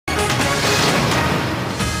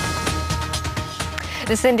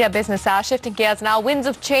This India Business Hour shifting gears now. Winds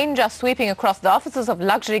of change are sweeping across the offices of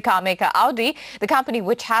luxury car maker Audi. The company,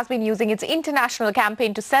 which has been using its international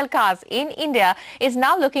campaign to sell cars in India, is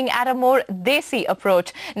now looking at a more Desi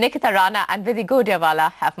approach. Nikita Rana and Vidhi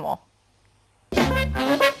Godiawala have more.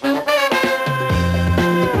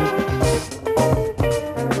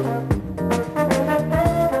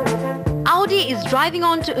 Audi is driving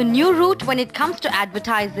onto a new route when it comes to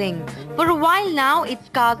advertising. For a while now, its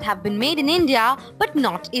cars have been made in India, but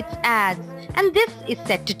not its ads. And this is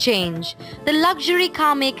set to change. The luxury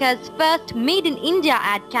car maker's first Made in India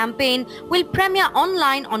ad campaign will premiere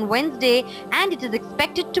online on Wednesday, and it is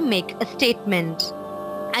expected to make a statement.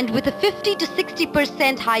 And with a 50 to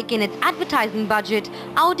 60% hike in its advertising budget,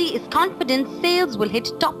 Audi is confident sales will hit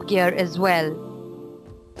top gear as well.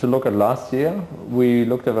 To look at last year, we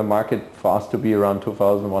looked at the market for us to be around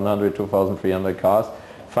 2,100, 2,300 cars.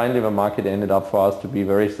 Finally, the market ended up for us to be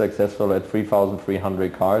very successful at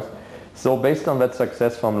 3,300 cars. So based on that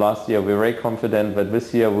success from last year, we're very confident that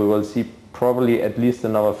this year we will see probably at least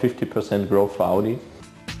another 50% growth for Audi.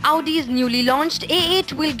 Audi's newly launched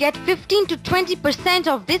A8 will get 15 to 20%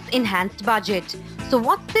 of this enhanced budget. So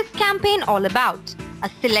what's this campaign all about? A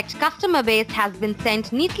select customer base has been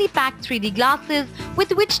sent neatly packed 3D glasses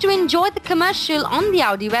with which to enjoy the commercial on the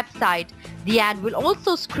Audi website. The ad will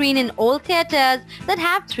also screen in all theatres that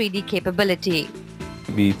have 3D capability.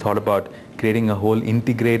 We thought about creating a whole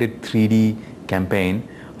integrated 3D campaign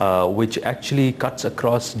which actually cuts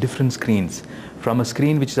across different screens. From a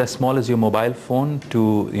screen which is as small as your mobile phone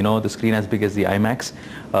to the screen as big as the IMAX.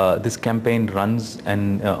 This campaign runs,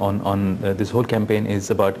 and this whole campaign is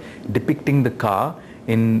about depicting the car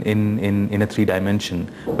in a 3-dimension,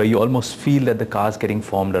 where you almost feel that the car is getting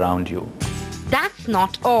formed around you. That's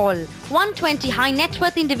not all. 120 high net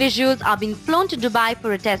worth individuals are being flown to Dubai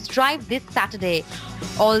for a test drive this Saturday.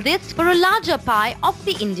 All this for a larger pie of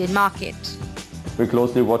the Indian market. We're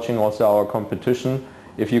closely watching also our competition.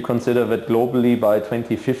 If you consider that globally by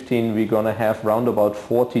 2015 we're going to have round about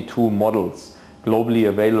 42 models globally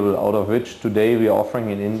available, out of which today we are offering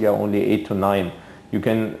in India only 8 to 9. You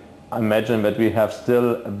can imagine that we have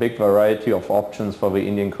still a big variety of options for the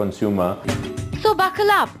Indian consumer. So buckle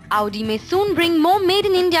up, Audi may soon bring more Made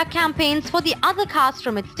in India campaigns for the other cars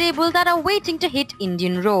from its stable that are waiting to hit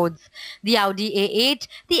Indian roads. The Audi A8,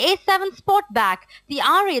 the A7 Sportback, the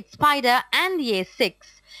R8 Spider and the A6.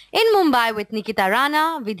 In Mumbai with Nikita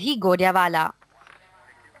Rana, Vidhi Godiawala.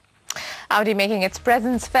 Audi making its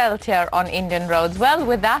presence felt here on Indian roads. Well,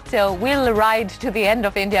 with that, we'll ride to the end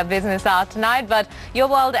of India Business Hour tonight, but Your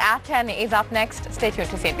World at 10 is up next. Stay tuned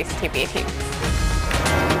to CNBC TV18.